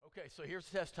So here's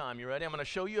test time. You ready? I'm going to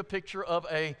show you a picture of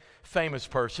a famous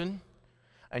person,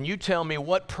 and you tell me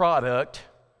what product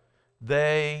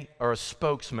they are a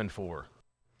spokesman for.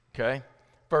 Okay?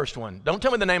 First one. Don't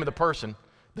tell me the name of the person.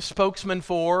 The spokesman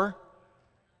for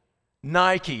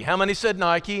Nike. How many said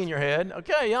Nike in your head?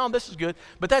 Okay, yeah, this is good.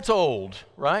 But that's old,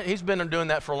 right? He's been doing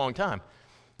that for a long time.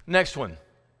 Next one.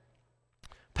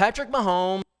 Patrick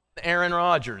Mahomes, Aaron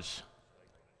Rodgers.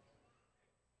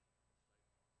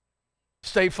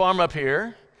 State Farm up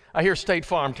here. I hear State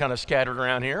Farm kind of scattered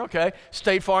around here. Okay.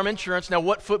 State Farm Insurance. Now,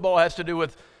 what football has to do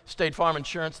with State Farm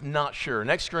Insurance? Not sure.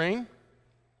 Next screen.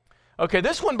 Okay,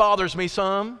 this one bothers me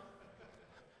some.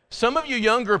 Some of you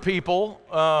younger people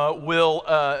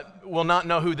will not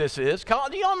know who this is.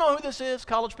 Do y'all know who this is,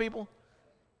 college people?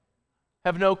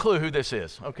 Have no clue who this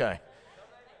is. Okay.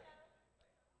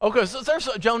 Okay, so there's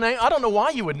Joe Namath. I don't know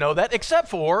why you would know that, except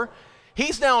for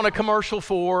he's now on a commercial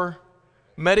for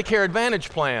Medicare Advantage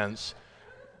plans.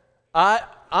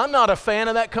 I'm not a fan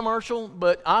of that commercial,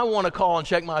 but I want to call and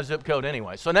check my zip code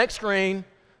anyway. So next screen.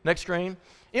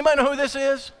 Anybody know who this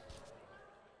is?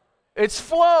 It's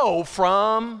Flo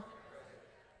from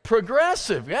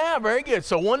Progressive. Yeah, very good.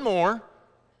 So one more.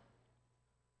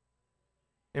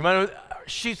 Anybody know?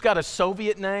 She's got a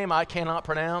Soviet name I cannot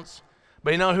pronounce.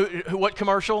 But you know what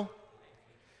commercial?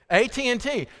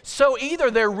 AT&T. So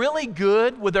either they're really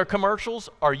good with their commercials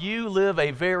or you live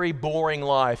a very boring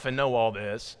life and know all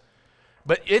this.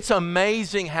 But it's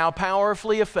amazing how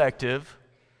powerfully effective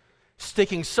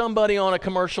sticking somebody on a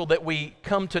commercial that we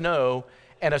come to know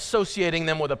and associating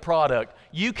them with a product.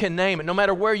 You can name it. No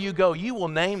matter where you go, you will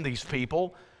name these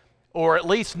people or at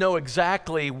least know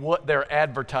exactly what they're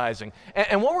advertising.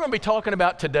 And what we're going to be talking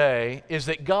about today is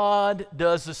that God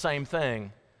does the same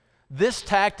thing. This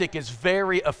tactic is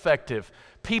very effective.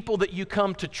 People that you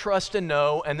come to trust and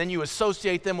know, and then you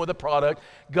associate them with a product.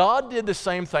 God did the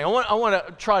same thing. I want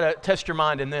to try to test your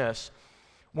mind in this.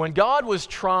 When God was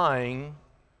trying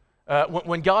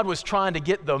to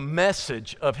get the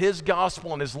message of His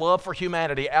gospel and His love for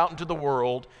humanity out into the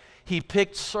world, He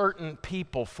picked certain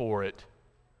people for it,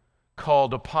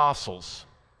 called apostles.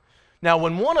 Now,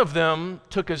 when one of them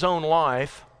took his own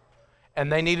life and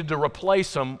they needed to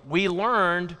replace him, we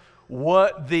learned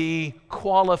what the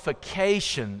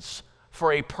qualifications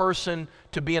for a person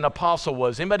to be an apostle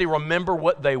was. Anybody remember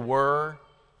what they were?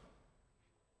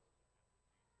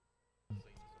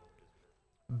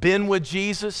 Been with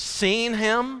Jesus, seen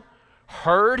Him,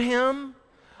 heard Him.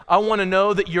 I want to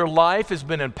know that your life has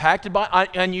been impacted by,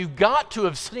 and you've got to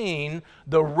have seen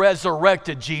the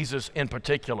resurrected Jesus in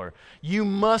particular. You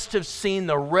must have seen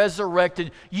the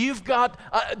resurrected.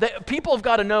 People have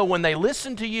got to know when they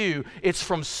listen to you, it's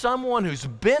from someone who's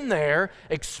been there,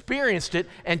 experienced it,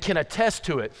 and can attest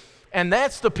to it. And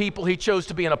that's the people He chose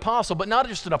to be an apostle, but not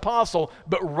just an apostle,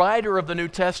 but writer of the New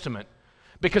Testament.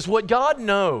 Because what God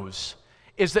knows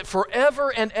is that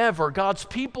forever and ever, God's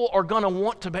people are going to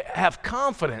want to have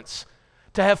confidence,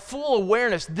 to have full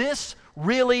awareness. This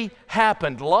really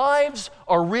happened. Lives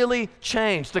are really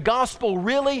changed. The gospel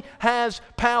really has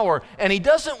power, and He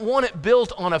doesn't want it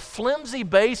built on a flimsy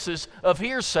basis of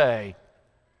hearsay.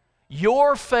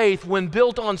 Your faith, when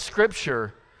built on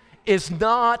Scripture, is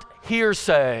not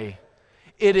hearsay.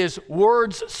 It is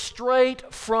words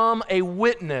straight from a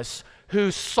witness who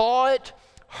saw it,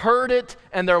 heard it,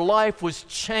 and their life was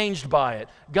changed by it.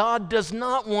 God does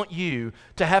not want you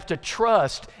to have to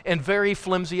trust in very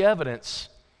flimsy evidence.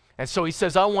 And so He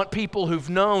says, I want people who've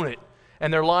known it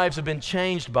and their lives have been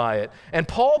changed by it. And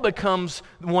Paul becomes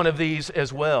one of these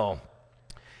as well.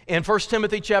 In 1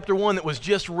 Timothy chapter 1 that was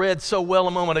just read so well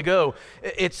a moment ago,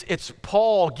 it's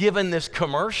Paul given this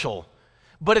commercial.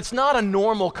 But it's not a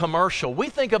normal commercial. We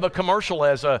think of a commercial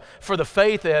for the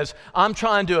faith as, I'm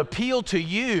trying to appeal to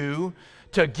you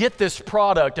to get this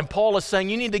product. And Paul is saying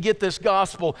you need to get this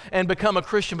gospel and become a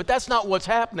Christian. But that's not what's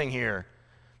happening here.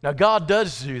 Now, God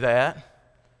does do that.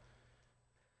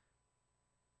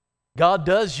 God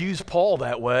does use Paul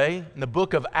that way. In the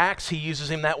book of Acts, He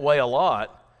uses him that way a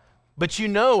lot. But you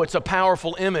know it's a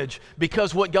powerful image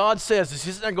because what God says is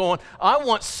He's there going, I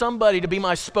want somebody to be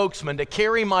my spokesman, to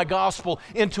carry my gospel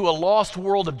into a lost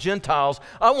world of Gentiles.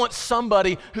 I want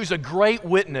somebody who's a great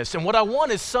witness. And what I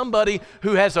want is somebody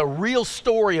who has a real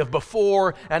story of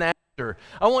before and after.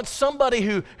 I want somebody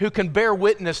who can bear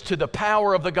witness to the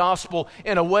power of the gospel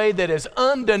in a way that is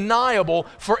undeniable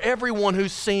for everyone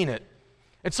who's seen it.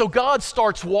 And so God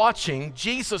starts watching,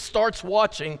 Jesus starts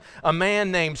watching a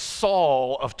man named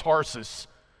Saul of Tarsus.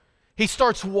 He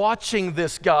starts watching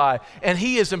this guy, and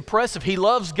he is impressive. He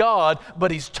loves God,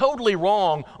 but he's totally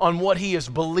wrong on what he is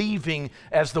believing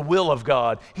as the will of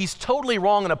God. He's totally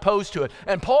wrong and opposed to it.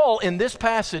 And Paul, in this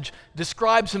passage,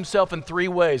 describes himself in 3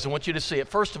 ways. I want you to see it.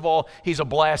 First of all, he's a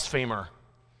blasphemer.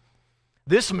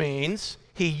 This means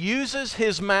he uses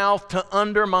his mouth to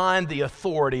undermine the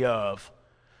authority of.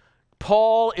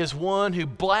 Paul is one who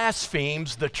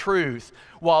blasphemes the truth.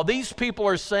 While these people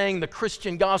are saying the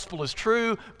Christian gospel is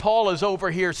true, Paul is over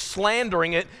here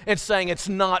slandering it and saying it's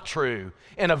not true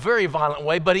in a very violent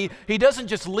way, but he doesn't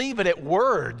just leave it at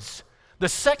words. The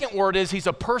second word is he's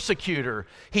a persecutor.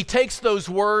 He takes those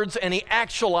words and he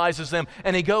actualizes them,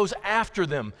 and he goes after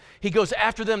them. He goes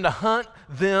after them to hunt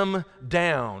them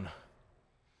down.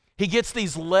 He gets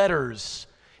these letters.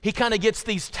 He kind of gets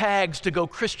these tags to go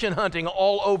Christian hunting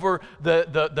all over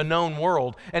the known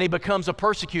world, and he becomes a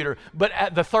persecutor. But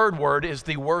the third word is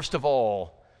the worst of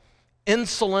all,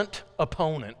 insolent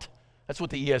opponent. That's what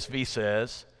the ESV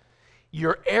says.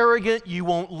 You're arrogant, you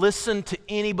won't listen to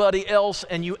anybody else,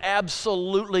 and you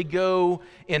absolutely go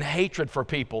in hatred for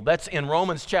people. That's in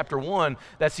Romans chapter 1.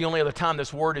 That's the only other time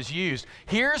this word is used.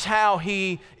 Here's how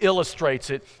he illustrates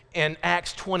it in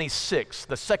Acts 26,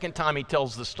 the second time he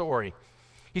tells the story.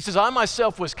 He says, I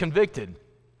myself was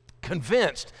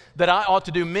convinced that I ought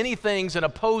to do many things in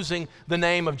opposing the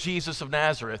name of Jesus of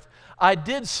Nazareth. I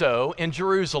did so in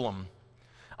Jerusalem.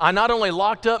 I not only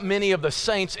locked up many of the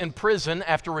saints in prison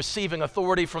after receiving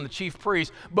authority from the chief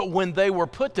priests, but when they were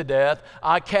put to death,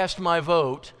 I cast my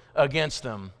vote against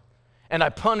them. And I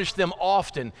punished them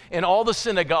often in all the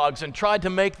synagogues and tried to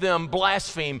make them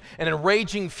blaspheme. And in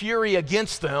raging fury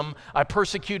against them, I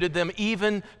persecuted them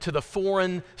even to the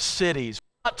foreign cities.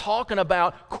 Not talking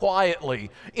about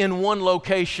quietly in one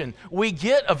location. We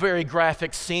get a very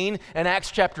graphic scene in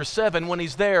Acts chapter 7 when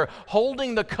he's there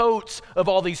holding the coats of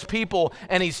all these people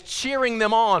and he's cheering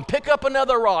them on. Pick up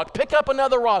another rock, pick up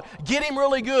another rock, get him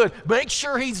really good, make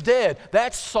sure he's dead.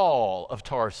 That's Saul of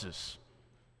Tarsus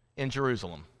in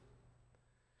Jerusalem.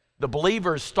 The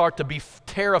believers start to be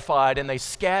terrified and they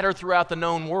scatter throughout the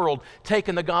known world,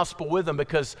 taking the gospel with them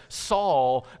because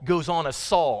Saul goes on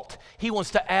assault. He wants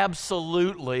to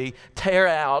absolutely tear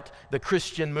out the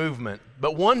Christian movement.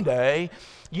 But one day,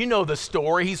 you know the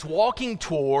story, he's walking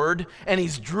toward and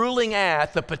he's drooling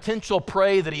at the potential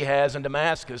prey that he has in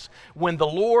Damascus when the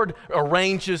Lord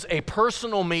arranges a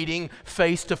personal meeting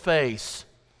face to face.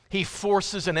 He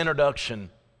forces an introduction.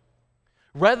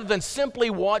 Rather than simply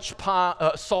watch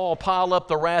Saul pile up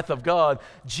the wrath of God,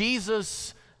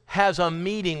 Jesus has a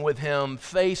meeting with him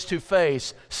face to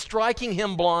face, striking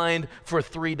him blind for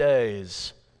 3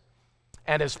 days.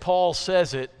 And as Paul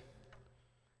says it,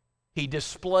 he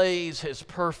displays his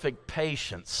perfect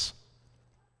patience.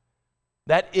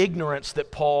 That ignorance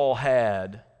that Paul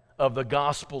had of the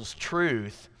gospel's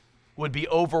truth would be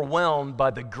overwhelmed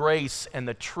by the grace and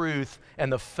the truth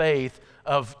and the faith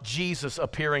of Jesus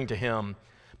appearing to him,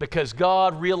 because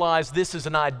God realized this is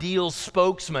an ideal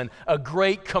spokesman, a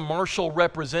great commercial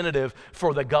representative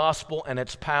for the gospel and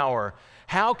its power.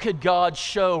 How could God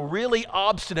show really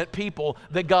obstinate people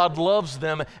that God loves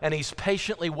them and he's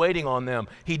patiently waiting on them?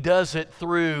 He does it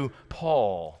through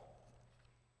Paul.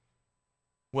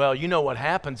 Well, you know what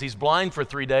happens. He's blind for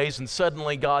 3 days and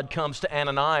suddenly God comes to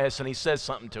Ananias and he says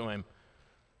something to him.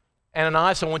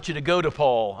 Ananias, I want you to go to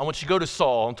Paul. I want you to go to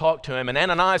Saul and talk to him. And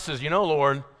Ananias says, you know,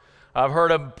 Lord, I've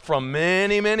heard from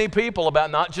many, many people about,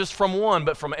 not just from one,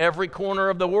 but from every corner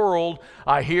of the world.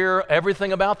 I hear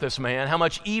everything about this man, how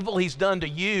much evil he's done to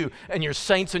you and your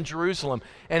saints in Jerusalem.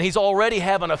 And he's already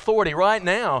having authority right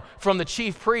now from the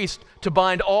chief priest to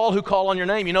bind all who call on your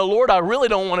name. You know, Lord, I really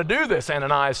don't want to do this,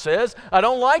 Ananias says. I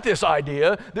don't like this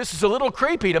idea. This is a little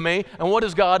creepy to me. And what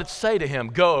does God say to him?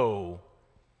 Go.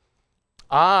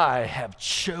 I have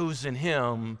chosen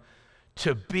him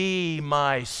to be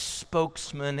my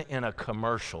spokesman in a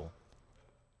commercial.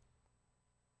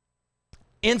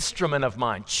 Instrument of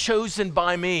mine, chosen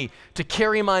by me to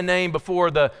carry my name before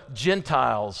the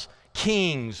Gentiles,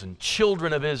 kings, and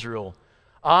children of Israel.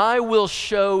 I will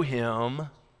show him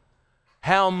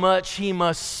how much he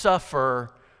must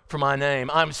suffer for my name.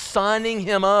 I'm signing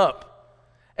him up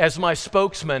as my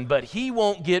spokesman, but he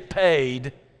won't get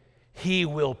paid. He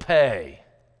will pay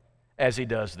as he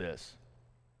does this.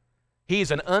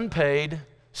 He's an unpaid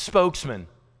spokesman.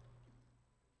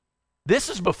 This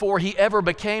is before he ever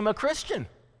became a Christian.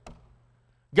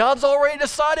 God's already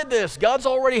decided this. God's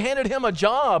already handed him a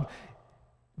job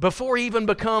before he even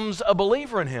becomes a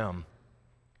believer in him.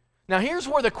 Now here's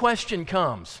where the question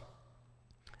comes.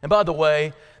 And by the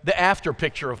way, the after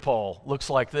picture of Paul looks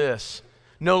like this.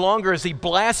 No longer is he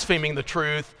blaspheming the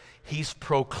truth, he's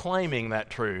proclaiming that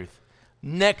truth.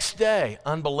 Next day,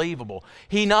 unbelievable.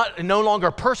 He no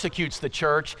longer persecutes the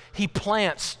church, he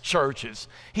plants churches.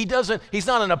 He's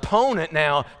not an opponent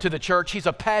now to the church, he's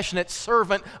a passionate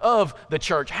servant of the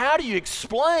church. How do you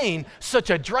explain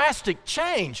such a drastic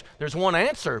change? There's one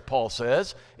answer, Paul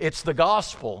says. It's the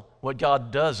gospel, what God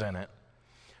does in it.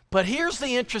 But here's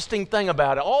the interesting thing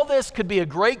about it. All this could be a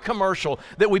great commercial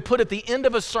that we put at the end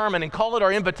of a sermon and call it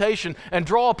our invitation and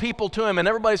draw people to Him. And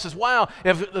everybody says, wow,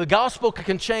 if the gospel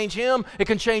can change him, it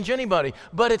can change anybody.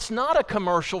 But it's not a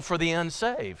commercial for the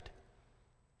unsaved.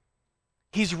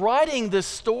 He's writing this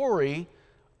story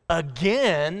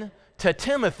again to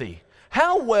Timothy.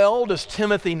 How well does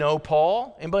Timothy know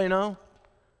Paul? Anybody know?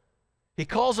 He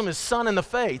calls him his son in the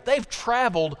faith. They've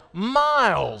traveled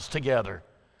miles together.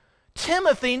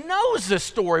 Timothy knows this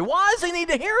story. Why does he need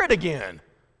to hear it again?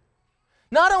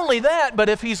 Not only that, but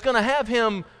if he's going to have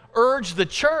him urge the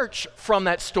church from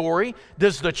that story,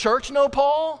 does the church know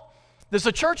Paul? Does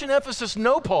the church in Ephesus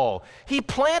know Paul? He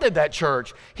planted that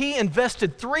church. He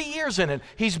invested 3 years in it.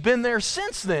 He's been there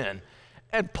since then.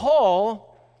 And Paul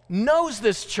knows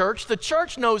this church. The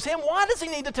church knows him. Why does he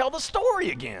need to tell the story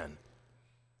again?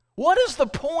 What is the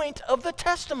point of the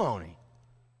testimony?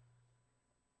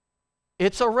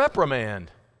 It's a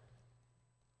reprimand.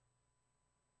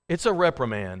 It's a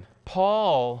reprimand.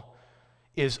 Paul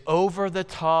is over the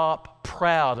top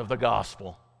proud of the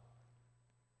gospel.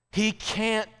 He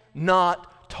can't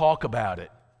not talk about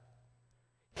it.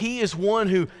 He is one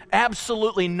who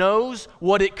absolutely knows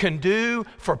what it can do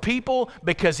for people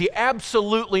because he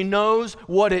absolutely knows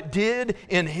what it did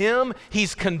in him.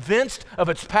 He's convinced of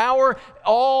its power.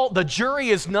 The jury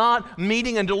is not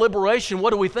meeting in deliberation.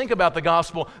 What do we think about the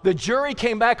gospel? The jury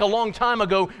came back a long time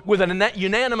ago with a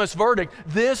unanimous verdict.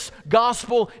 This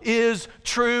gospel is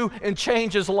true and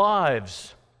changes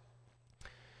lives.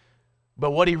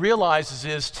 But what he realizes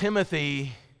is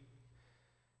Timothy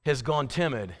has gone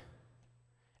timid.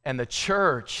 And the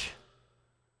church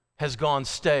has gone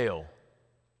stale.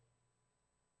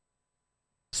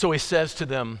 So he says to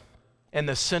them in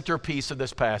the centerpiece of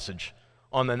this passage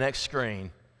on the next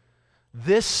screen,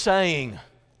 this saying,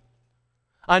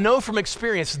 I know from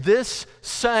experience, this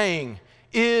saying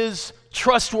is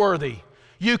trustworthy.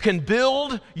 You can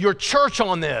build your church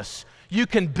on this. You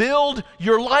can build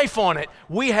your life on it.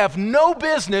 We have no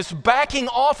business backing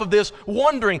off of this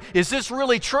wondering, is this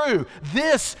really true?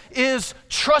 This is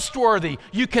trustworthy.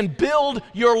 You can build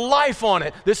your life on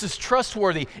it. This is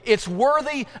trustworthy. It's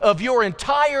worthy of your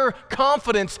entire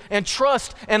confidence and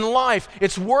trust and life.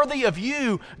 It's worthy of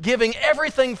you giving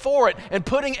everything for it and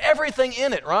putting everything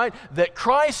in it, right? That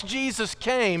Christ Jesus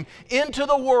came into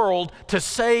the world to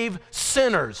save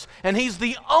sinners. And He's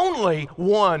the only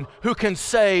one who can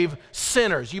save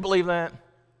sinners. You believe that?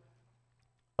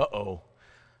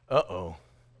 Uh-oh.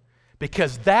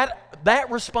 Because that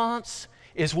response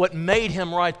is what made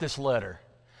him write this letter.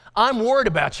 I'm worried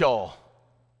about y'all.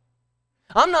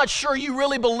 I'm not sure you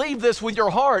really believe this with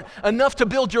your heart enough to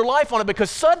build your life on it,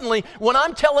 because suddenly when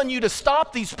I'm telling you to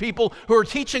stop these people who are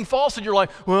teaching falsehood, you're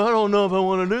like, well, I don't know if I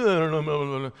want to do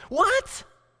that. What?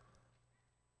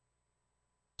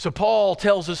 So Paul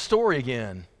tells his story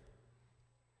again.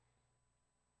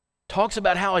 Talks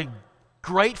about how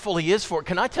grateful he is for it.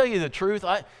 Can I tell you the truth?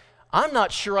 I'm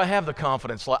not sure I have the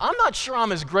confidence. I'm not sure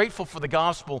I'm as grateful for the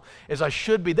gospel as I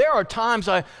should be. There are times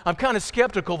I'm kind of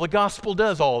skeptical the gospel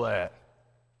does all that.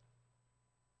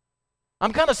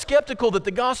 I'm kind of skeptical that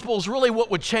the gospel is really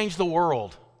what would change the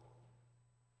world.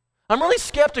 I'm really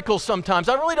skeptical sometimes.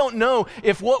 I really don't know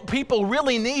if what people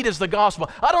really need is the gospel.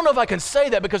 I don't know if I can say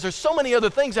that because there's so many other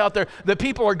things out there that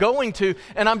people are going to,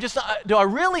 and do I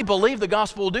really believe the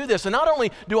gospel will do this? And not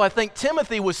only do I think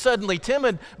Timothy was suddenly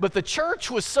timid, but the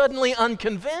church was suddenly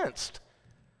unconvinced.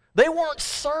 They weren't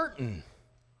certain.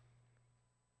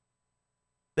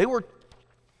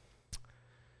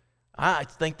 I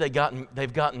think they've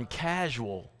gotten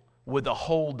casual with the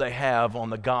hold they have on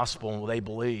the gospel and what they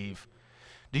believe.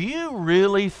 Do you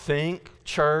really think,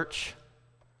 church,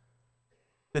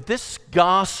 that this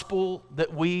gospel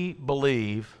that we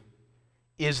believe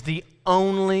is the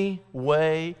only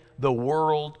way the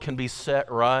world can be set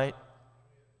right?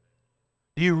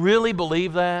 Do you really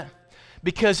believe that?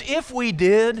 Because if we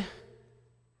did,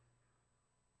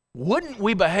 wouldn't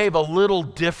we behave a little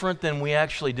different than we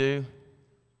actually do?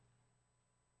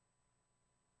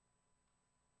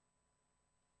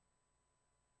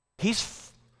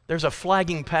 There's a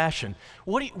flagging passion.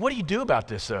 What do you do about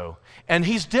this, though? And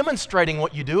he's demonstrating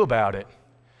what you do about it.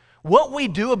 What we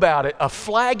do about it, a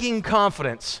flagging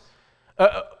confidence,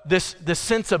 this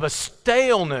sense of a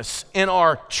staleness in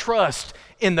our trust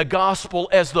in the gospel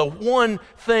as the one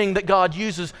thing that God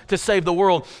uses to save the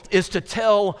world is to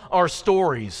tell our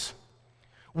stories.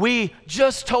 We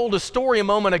just told a story a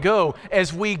moment ago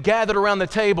as we gathered around the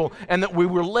table, and that we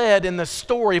were led in the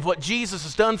story of what Jesus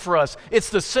has done for us. It's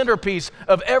the centerpiece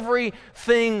of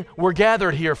everything we're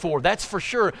gathered here for, that's for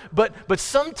sure. But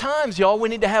sometimes, y'all, we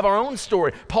need to have our own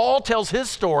story. Paul tells his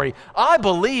story. I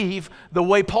believe the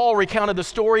way Paul recounted the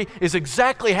story is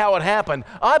exactly how it happened.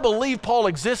 I believe Paul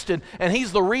existed, and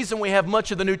he's the reason we have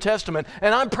much of the New Testament.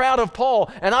 And I'm proud of Paul,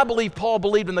 and I believe Paul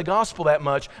believed in the gospel that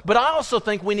much. But I also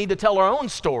think we need to tell our own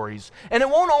stories. And it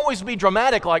won't always be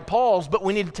dramatic like Paul's, but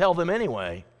we need to tell them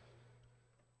anyway.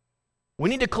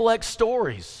 We need to collect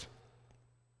stories.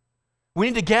 We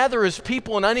need to gather as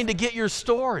people, and I need to get your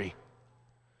story.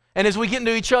 And as we get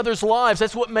into each other's lives,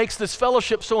 that's what makes this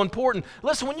fellowship so important.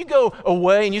 Listen, when you go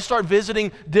away and you start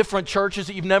visiting different churches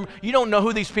that you don't know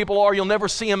who these people are, you'll never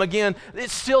see them again, it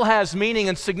still has meaning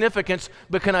and significance.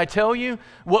 But can I tell you,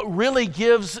 what really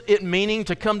gives it meaning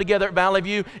to come together at Valley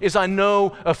View is I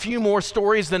know a few more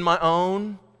stories than my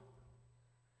own.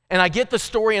 And I get the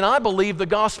story, and I believe the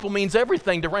gospel means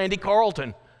everything to Randy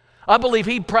Carlton. I believe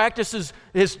he practices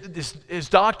his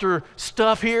doctor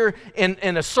stuff here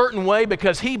in a certain way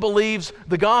because he believes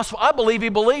the gospel. I believe he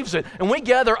believes it. And we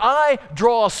gather, I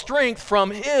draw strength from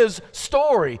his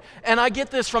story. And I get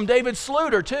this from David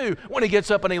Sluter too, when he gets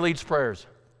up and he leads prayers.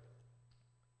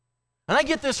 And I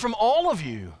get this from all of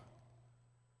you.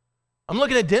 I'm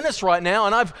looking at Dennis right now,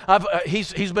 and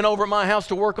he's been over at my house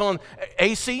to work on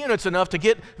AC units enough to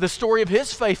get the story of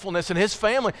his faithfulness and his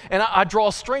family, and I draw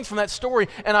strength from that story,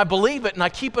 and I believe it, and I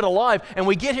keep it alive. And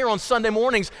we get here on Sunday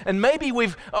mornings, and maybe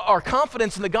our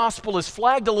confidence in the gospel is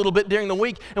flagged a little bit during the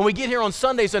week, and we get here on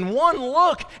Sundays, and one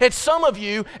look at some of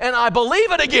you, and I believe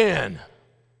it again.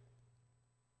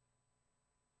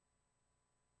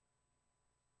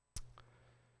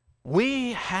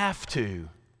 We have to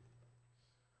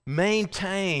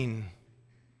maintain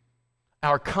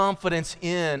our confidence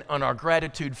in and our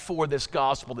gratitude for this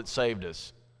gospel that saved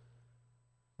us.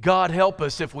 God help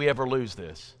us if we ever lose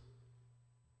this.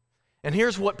 And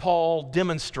here's what Paul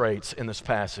demonstrates in this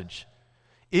passage.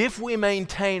 If we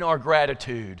maintain our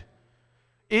gratitude,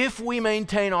 if we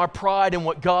maintain our pride in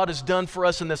what God has done for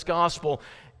us in this gospel,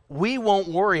 we won't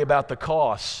worry about the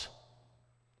costs.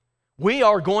 We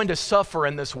are going to suffer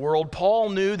in this world. Paul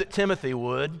knew that Timothy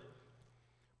would.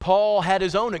 Paul had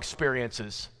his own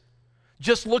experiences.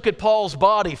 Just look at Paul's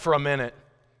body for a minute.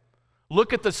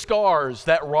 Look at the scars.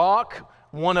 That rock,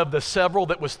 one of the several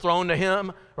that was thrown to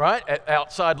him, right,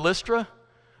 outside Lystra.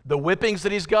 The whippings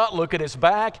that he's got, look at his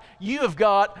back. You have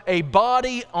got a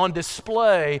body on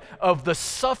display of the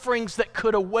sufferings that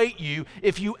could await you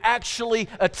if you actually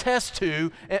attest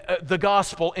to the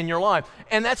gospel in your life.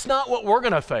 And that's not what we're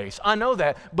going to face. I know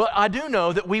that. But I do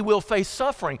know that we will face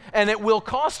suffering, and it will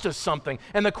cost us something.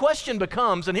 And the question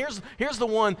becomes, and here's the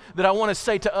one that I want to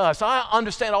say to us. I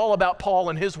understand all about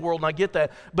Paul and his world, and I get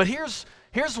that. But here's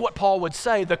what Paul would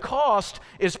say. The cost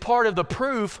is part of the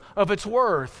proof of its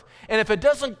worth. And if it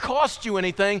doesn't cost you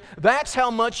anything, that's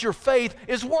how much your faith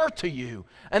is worth to you.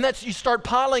 And you start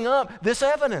piling up this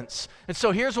evidence. And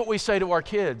so here's what we say to our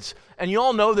kids. And you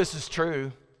all know this is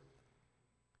true.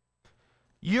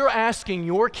 You're asking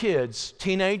your kids,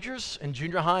 teenagers in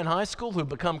junior high and high school who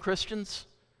become Christians,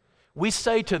 we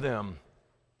say to them,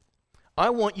 I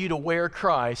want you to wear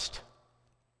Christ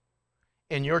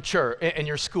in your church, in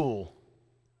your school,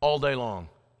 all day long.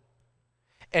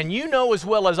 And you know as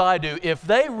well as I do, if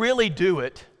they really do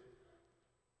it,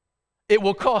 it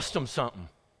will cost them something.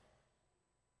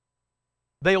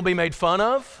 They'll be made fun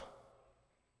of.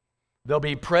 They'll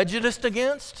be prejudiced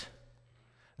against.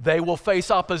 They will face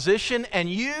opposition. And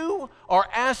you are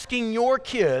asking your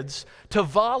kids to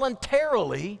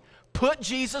voluntarily put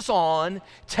Jesus on,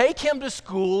 take him to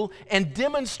school, and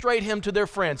demonstrate him to their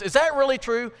friends. Is that really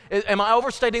true? Am I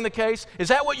overstating the case? Is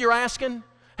that what you're asking?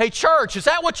 Hey, church, is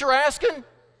that what you're asking?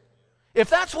 If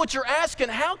that's what you're asking,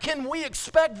 how can we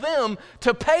expect them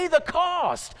to pay the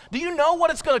cost? Do you know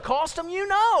what it's going to cost them? You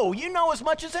know as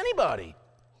much as anybody.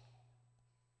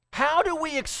 How do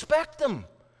we expect them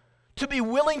to be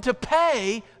willing to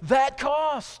pay that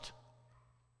cost?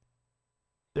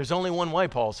 There's only one way,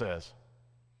 Paul says.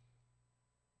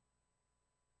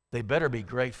 They better be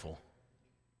grateful.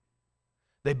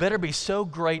 They better be so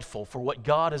grateful for what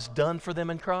God has done for them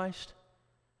in Christ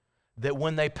that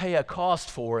when they pay a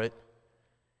cost for it,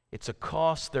 it's a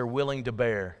cost they're willing to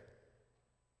bear.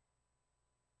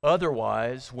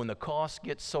 Otherwise, when the cost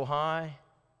gets so high,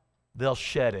 they'll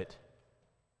shed it.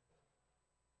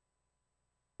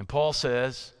 And Paul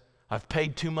says, I've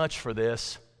paid too much for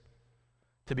this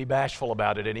to be bashful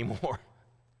about it anymore.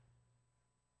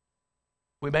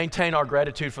 We maintain our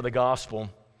gratitude for the gospel.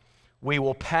 We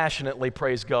will passionately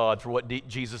praise God for what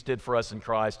Jesus did for us in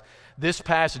Christ. This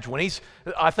passage,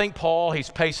 I think Paul, he's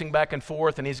pacing back and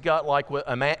forth, and he's got like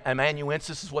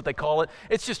amanuensis is what they call it.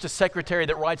 It's just a secretary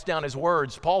that writes down his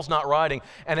words. Paul's not writing.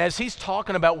 And as he's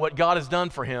talking about what God has done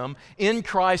for him in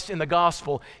Christ in the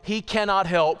gospel, he cannot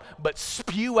help but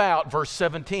spew out verse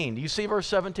 17. Do you see verse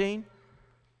 17?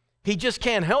 He just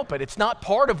can't help it. It's not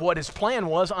part of what his plan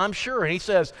was, I'm sure. And he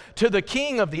says, to the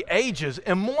King of the ages,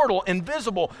 immortal,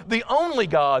 invisible, the only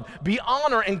God, be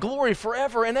honor and glory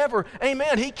forever and ever.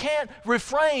 Amen. He can't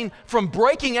refrain from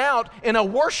breaking out in a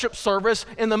worship service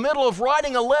in the middle of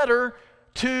writing a letter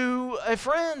to a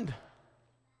friend.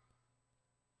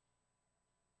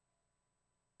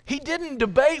 He didn't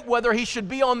debate whether he should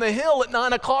be on the hill at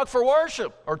 9 o'clock for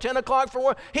worship or 10 o'clock for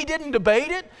worship. He didn't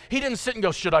debate it. He didn't sit and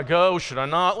go, should I go, should I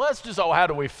not? Let's just, how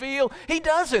do we feel? He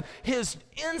doesn't. His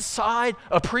inside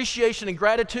appreciation and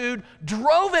gratitude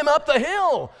drove him up the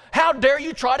hill. How dare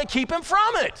you try to keep him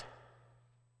from it?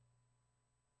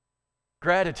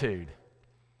 Gratitude.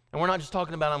 And we're not just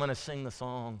talking about, I'm going to sing the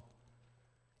song.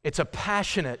 It's a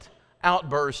passionate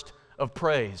outburst of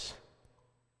praise.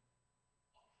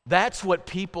 That's what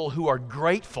people who are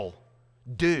grateful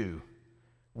do.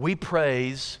 We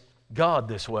praise God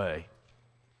this way.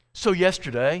 So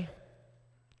yesterday,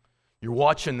 you're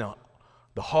watching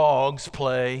the Hogs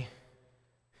play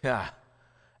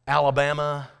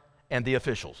Alabama and the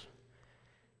officials.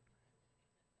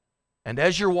 And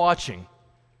as you're watching,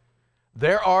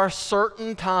 there are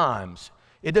certain times,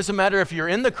 it doesn't matter if you're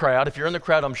in the crowd. If you're in the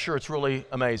crowd, I'm sure it's really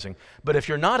amazing. But if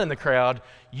you're not in the crowd,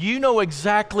 you know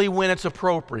exactly when it's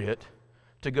appropriate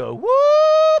to go,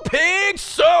 woo, pig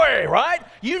suey, right?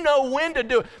 You know when to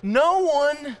do it. No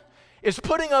one is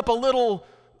putting up a little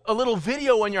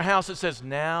video in your house that says,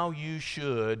 now you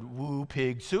should woo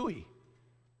pig suey.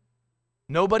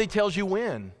 Nobody tells you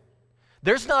when.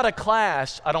 There's not a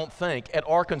class, I don't think, at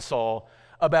Arkansas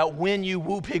about when you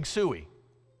woo pig suey.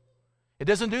 It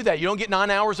doesn't do that. You don't get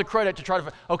 9 hours of credit to try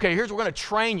to, okay, here's what we're going to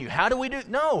train you. How do we do?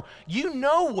 No, you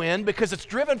know when because it's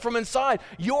driven from inside.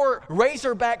 Your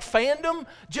Razorback fandom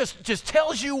just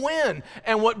tells you when.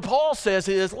 And what Paul says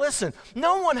is, listen,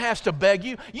 no one has to beg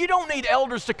you. You don't need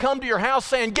elders to come to your house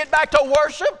saying, get back to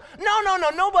worship. No.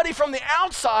 Nobody from the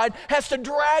outside has to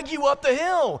drag you up the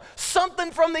hill. Something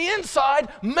from the inside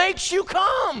makes you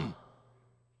come.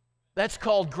 That's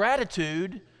called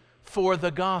gratitude for the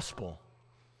gospel.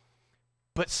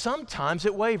 But sometimes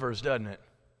it wavers, doesn't it?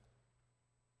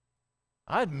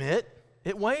 I admit,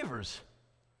 it wavers.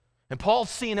 And Paul's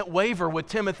seeing it waver with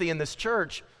Timothy in this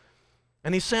church.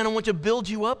 And he's saying, I want to build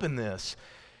you up in this.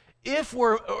 If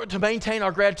we're to maintain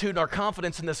our gratitude and our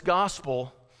confidence in this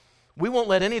gospel, we won't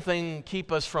let anything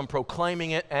keep us from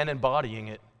proclaiming it and embodying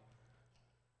it.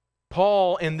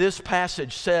 Paul, in this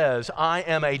passage, says, I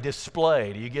am a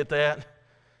display. Do you get that?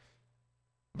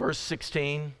 Verse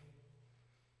 16.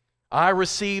 I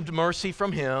received mercy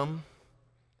from him,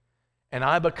 and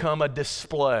I become a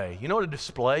display. You know what a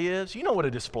display is? You know what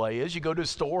a display is. You go to a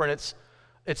store, and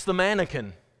it's the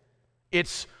mannequin.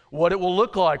 It's what it will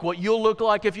look like, what you'll look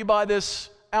like if you buy this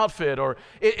outfit. Or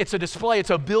it's a display. It's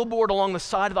a billboard along the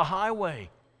side of the highway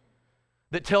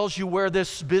that tells you where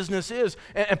this business is.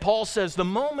 And Paul says, the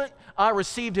moment I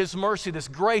received his mercy, this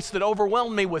grace that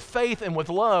overwhelmed me with faith and with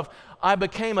love, I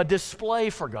became a display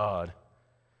for God.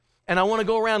 And I want to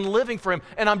go around living for him.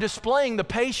 And I'm displaying the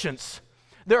patience.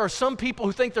 There are some people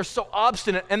who think they're so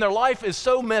obstinate and their life is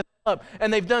so messed up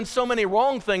and they've done so many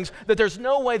wrong things that there's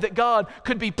no way that God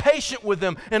could be patient with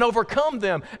them and overcome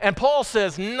them. And Paul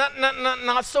says,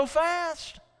 not so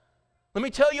fast. Let me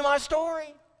tell you my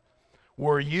story.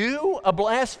 Were you a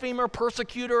blasphemer,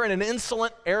 persecutor, and an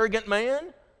insolent, arrogant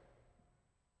man?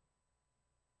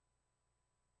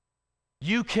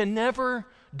 You can never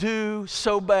do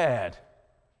so bad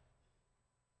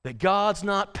that God's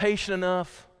not patient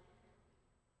enough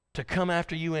to come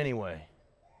after you anyway.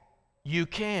 You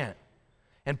can't.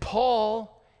 And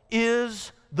Paul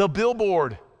is the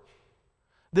billboard.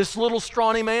 This little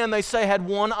scrawny man, they say, had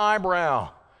one eyebrow,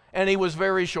 and he was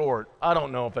very short. I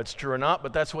don't know if that's true or not,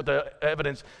 but that's what the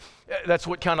evidence, that's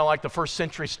what kind of like the first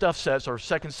century stuff says, or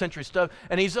second century stuff.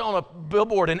 And he's on a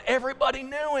billboard, and everybody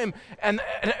knew him. And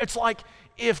it's like,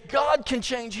 if God can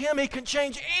change him, he can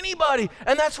change anybody.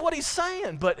 And that's what he's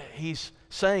saying. But he's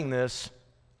saying this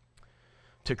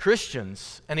to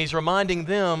Christians, and he's reminding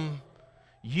them,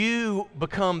 you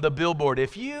become the billboard.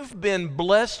 If you've been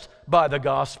blessed by the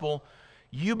gospel,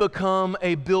 you become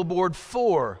a billboard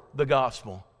for the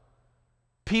gospel.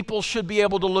 people should be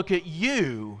able to look at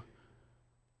you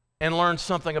and learn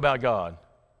something about God.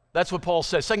 That's what Paul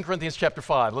says. 2 Corinthians chapter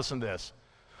 5, listen to this.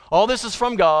 All this is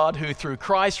from God, who through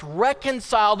Christ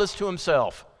reconciled us to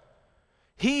himself.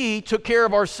 He took care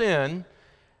of our sin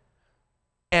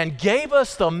and gave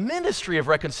us the ministry of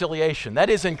reconciliation. That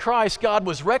is, in Christ, God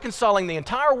was reconciling the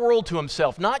entire world to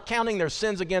himself, not counting their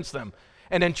sins against them,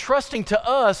 and entrusting to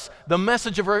us the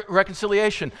message of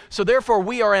reconciliation. So therefore,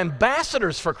 we are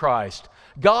ambassadors for Christ,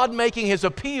 God making his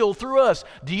appeal through us.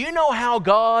 Do you know how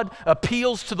God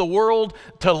appeals to the world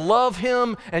to love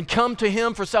him and come to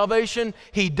him for salvation?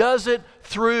 He does it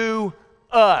through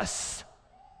us.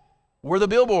 We're the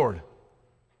billboard.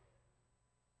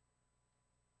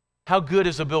 How good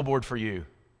is a billboard for you?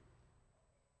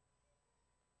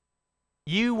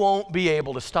 You won't be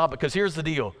able to stop it, because here's the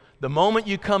deal. The moment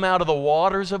you come out of the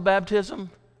waters of baptism,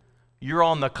 you're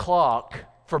on the clock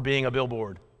for being a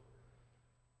billboard.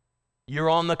 You're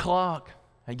on the clock,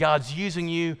 and God's using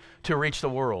you to reach the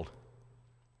world.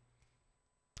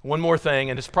 One more thing,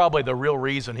 and it's probably the real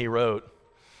reason he wrote.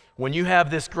 When you have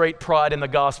this great pride in the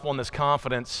gospel and this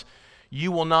confidence,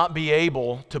 you will not be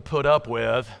able to put up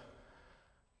with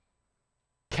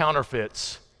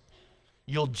counterfeits.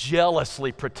 You'll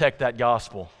jealously protect that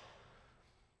gospel.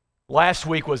 Last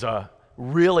week was a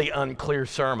really unclear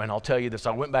sermon. I'll tell you this.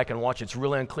 I went back and watched it. It's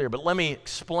really unclear. But let me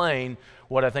explain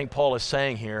what I think Paul is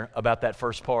saying here about that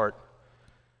first part.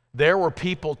 There were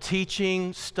people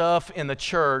teaching stuff in the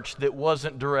church that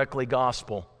wasn't directly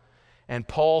gospel. And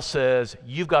Paul says,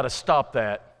 you've got to stop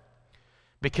that,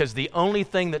 because the only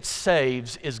thing that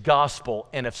saves is gospel.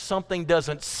 And if something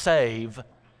doesn't save,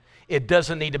 it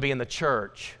doesn't need to be in the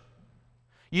church.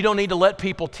 You don't need to let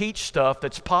people teach stuff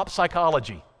that's pop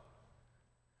psychology.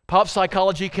 Pop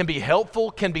psychology can be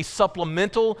helpful, can be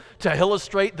supplemental to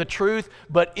illustrate the truth,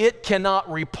 but it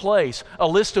cannot replace. A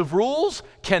list of rules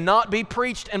cannot be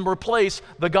preached and replace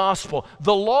the gospel.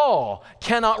 The law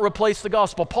cannot replace the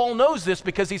gospel. Paul knows this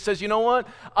because he says, you know what?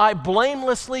 I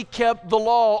blamelessly kept the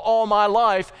law all my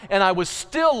life, and I was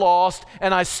still lost,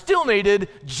 and I still needed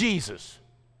Jesus.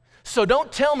 So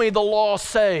don't tell me the law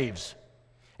saves.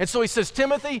 And so he says,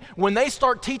 Timothy, when they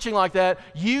start teaching like that,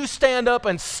 you stand up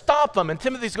and stop them. And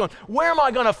Timothy's going, where am I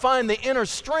going to find the inner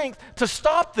strength to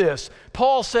stop this?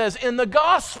 Paul says, in the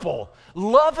gospel,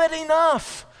 love it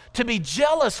enough to be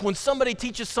jealous when somebody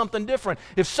teaches something different.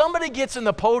 If somebody gets in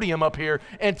the podium up here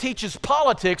and teaches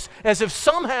politics as if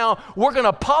somehow we're going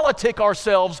to politic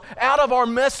ourselves out of our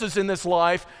messes in this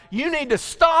life, you need to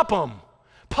stop them.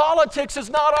 Politics is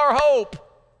not our hope.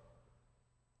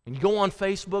 And you go on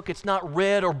Facebook, it's not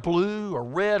red or blue or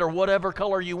red or whatever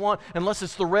color you want, unless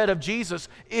it's the red of Jesus.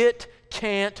 It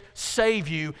can't save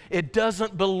you. It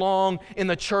doesn't belong in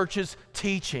the church's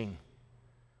teaching.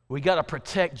 We got to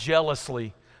protect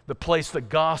jealously the place the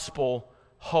gospel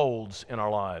holds in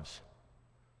our lives.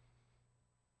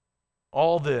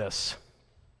 All this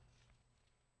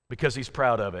because he's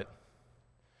proud of it.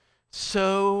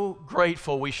 So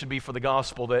grateful we should be for the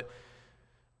gospel that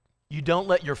you don't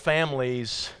let your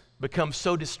families become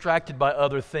so distracted by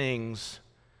other things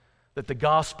that the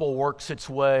gospel works its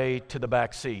way to the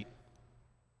back seat.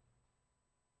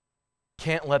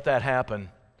 Can't let that happen.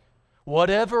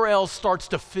 Whatever else starts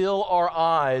to fill our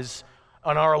eyes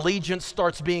and our allegiance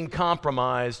starts being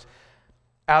compromised,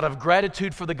 out of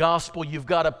gratitude for the gospel, you've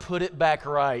got to put it back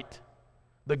right.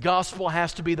 The gospel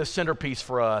has to be the centerpiece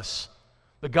for us.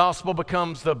 The gospel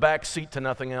becomes the backseat to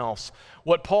nothing else.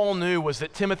 What Paul knew was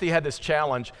that Timothy had this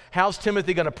challenge. How's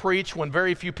Timothy going to preach when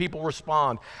very few people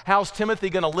respond? How's Timothy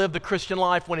going to live the Christian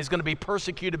life when he's going to be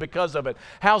persecuted because of it?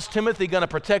 How's Timothy going to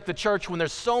protect the church when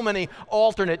there's so many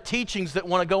alternate teachings that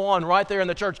want to go on right there in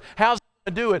the church? How's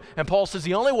he going to do it? And Paul says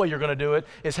the only way you're going to do it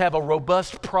is have a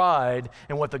robust pride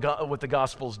in what the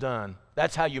gospel's done.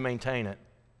 That's how you maintain it.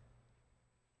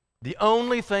 The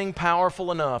only thing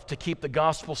powerful enough to keep the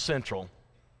gospel central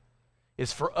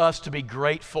is for us to be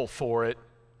grateful for it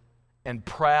and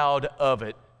proud of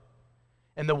it.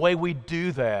 And the way we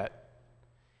do that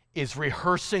is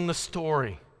rehearsing the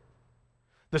story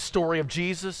of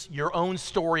Jesus, your own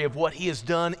story of what he has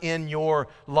done in your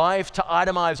life, to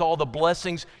itemize all the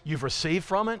blessings you've received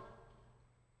from it.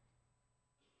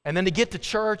 And then to get to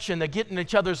church and to get in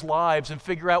each other's lives and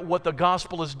figure out what the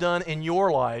gospel has done in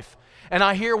your life. And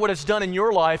I hear what it's done in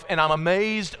your life, and I'm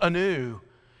amazed anew.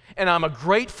 And I'm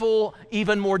grateful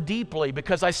even more deeply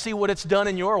because I see what it's done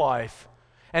in your life.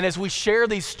 And as we share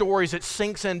these stories, it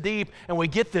sinks in deep and we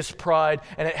get this pride,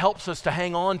 and it helps us to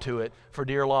hang on to it for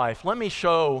dear life. Let me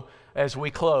show, as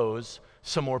we close,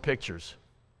 some more pictures.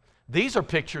 These are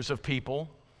pictures of people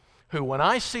who, when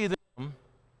I see them,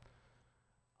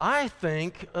 I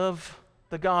think of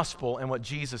the gospel and what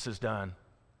Jesus has done.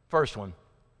 First one.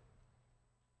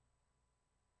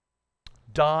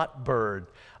 Dot Bird.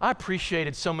 I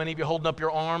appreciated so many of you holding up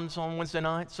your arms on Wednesday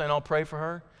night saying, I'll pray for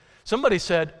her. Somebody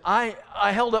said, I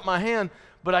held up my hand,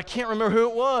 but I can't remember who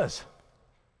it was.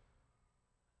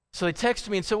 So they texted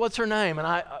me and said, what's her name? And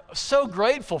I'm so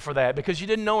grateful for that because you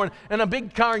didn't know her. In a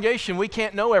big congregation, we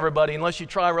can't know everybody unless you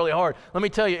try really hard. Let me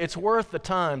tell you, it's worth the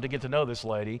time to get to know this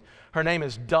lady. Her name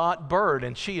is Dot Bird,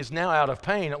 and she is now out of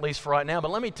pain, at least for right now.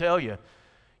 But let me tell you,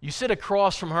 you sit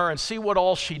across from her and see what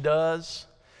all she does.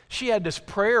 She had this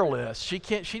prayer list. She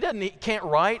can't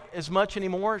write as much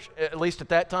anymore, at least at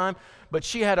that time, but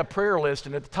she had a prayer list,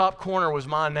 and at the top corner was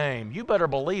my name. You better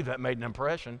believe that made an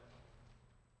impression.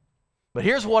 But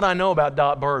here's what I know about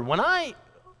Dot Bird. When I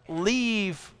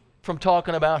leave from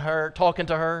talking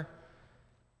to her,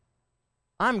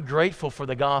 I'm grateful for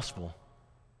the gospel.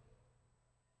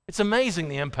 It's amazing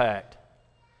the impact.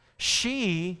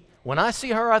 When I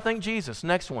see her, I think Jesus.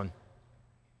 Next one.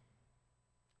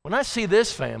 When I see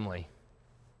this family,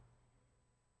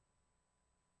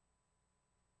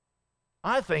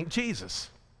 I think Jesus.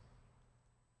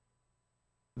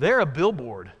 They're a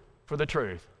billboard for the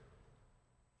truth.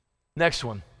 Next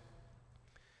one.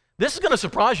 This is going to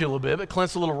surprise you a little bit, but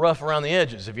Clint's a little rough around the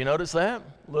edges. Have you noticed that?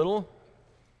 Little?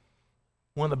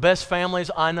 One of the best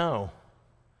families I know.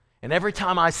 And every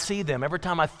time I see them, every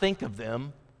time I think of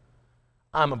them,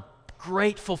 I'm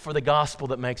grateful for the gospel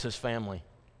that makes us family.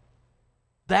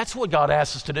 That's what God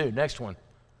asks us to do. Next one.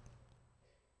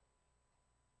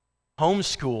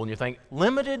 Homeschool, and you think,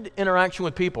 limited interaction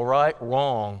with people, right?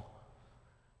 Wrong.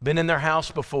 Been in their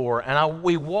house before, and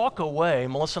we walk away,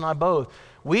 Melissa and I both,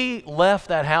 we left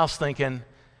that house thinking,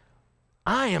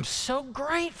 I am so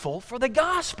grateful for the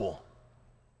gospel.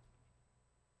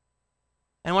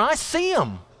 And when I see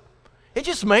them, it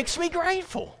just makes me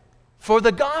grateful for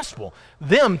the gospel.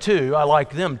 Them too, I like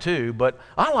them too, but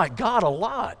I like God a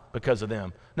lot because of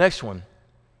them. Next one.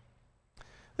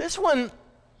 This one,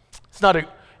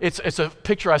 it's a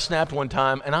picture I snapped one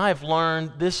time, and I've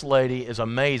learned this lady is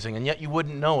amazing, and yet you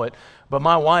wouldn't know it. But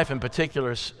my wife in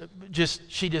particular,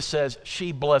 she just says,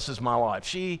 she blesses my life.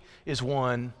 She is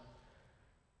one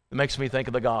that makes me think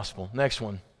of the gospel. Next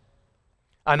one.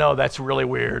 I know that's really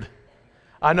weird.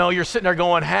 I know you're sitting there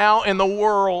going, how in the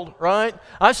world, right?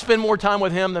 I spend more time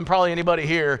with him than probably anybody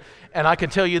here, and I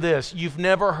can tell you this, you've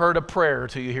never heard a prayer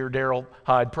till you hear Daryl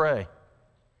Hyde pray.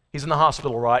 He's in the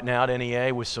hospital right now at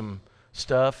NEA with some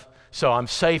stuff, so I'm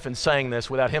safe in saying this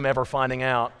without him ever finding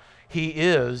out. He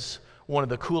is one of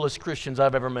the coolest Christians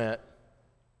I've ever met.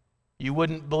 You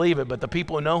wouldn't believe it, but the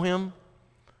people who know him,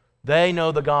 they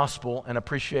know the gospel and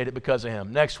appreciate it because of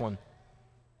him. Next one.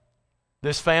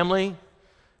 This family,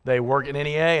 they work at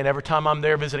NEA, and every time I'm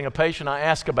there visiting a patient, I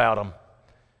ask about them.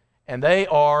 And they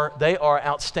are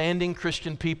outstanding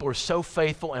Christian people, who are so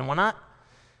faithful. And when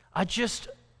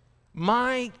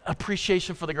my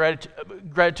appreciation for the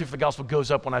gratitude for the gospel goes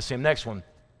up when I see him. Next one.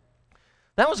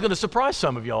 That was going to surprise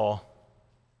some of y'all.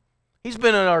 He's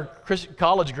been in our Christian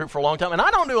college group for a long time, and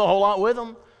I don't do a whole lot with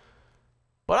him.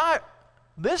 But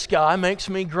this guy makes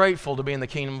me grateful to be in the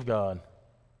kingdom of God.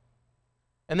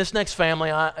 And this next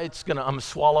family, I'm going to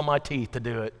swallow my teeth to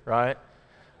do it, right?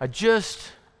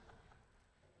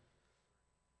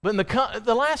 But in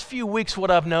the last few weeks,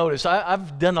 what I've noticed,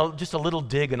 I've done just a little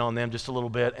digging on them just a little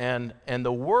bit, and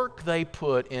the work they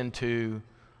put into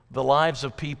the lives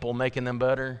of people, making them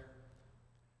better,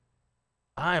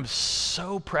 I am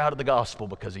so proud of the gospel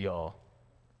because of y'all.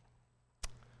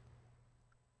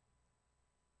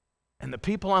 And the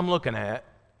people I'm looking at,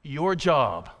 your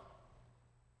job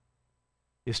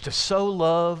is to so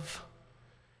love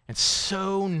and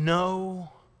so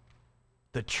know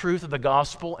the truth of the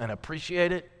gospel and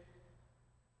appreciate it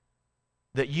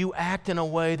that you act in a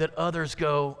way that others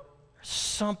go,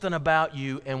 something about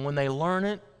you, and when they learn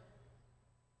it,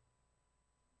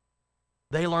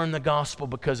 they learn the gospel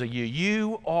because of you.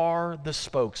 You are the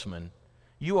spokesman.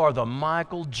 You are the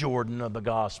Michael Jordan of the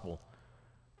gospel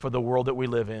for the world that we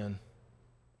live in.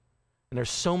 And there's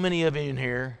so many of you in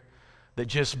here that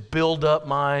just build up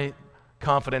my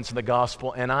confidence in the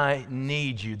gospel, and I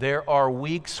need you. There are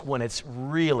weeks when it's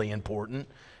really important,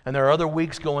 and there are other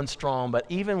weeks going strong, but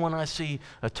even when I see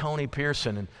a Tony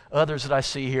Pearson and others that I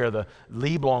see here, the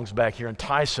Leblongs back here, and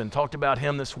Tyson, talked about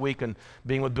him this week and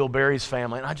being with Bill Berry's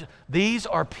family, and these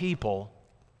are people,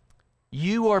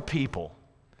 you are people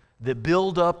that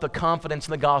build up the confidence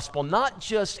in the gospel, not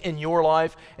just in your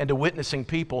life and to witnessing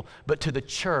people, but to the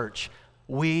church.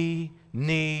 We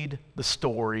need the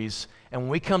stories. And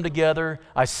when we come together,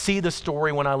 I see the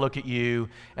story when I look at you,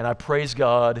 and I praise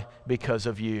God because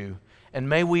of you. And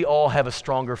may we all have a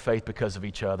stronger faith because of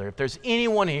each other. If there's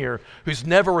anyone here who's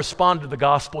never responded to the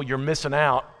gospel, you're missing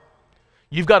out.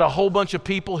 You've got a whole bunch of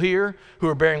people here who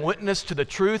are bearing witness to the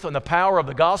truth and the power of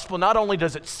the gospel. Not only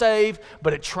does it save,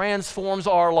 but it transforms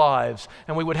our lives,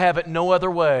 and we would have it no other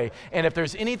way. And if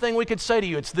there's anything we could say to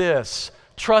you, it's this: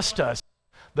 trust us.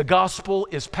 The gospel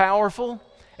is powerful,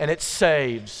 and it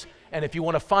saves. And if you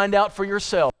want to find out for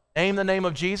yourself, name the name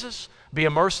of Jesus, be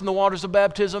immersed in the waters of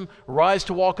baptism, rise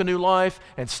to walk a new life,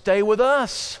 and stay with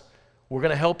us. We're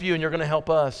going to help you, and you're going to help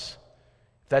us.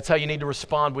 If that's how you need to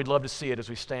respond, we'd love to see it as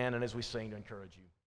we stand and as we sing to encourage you.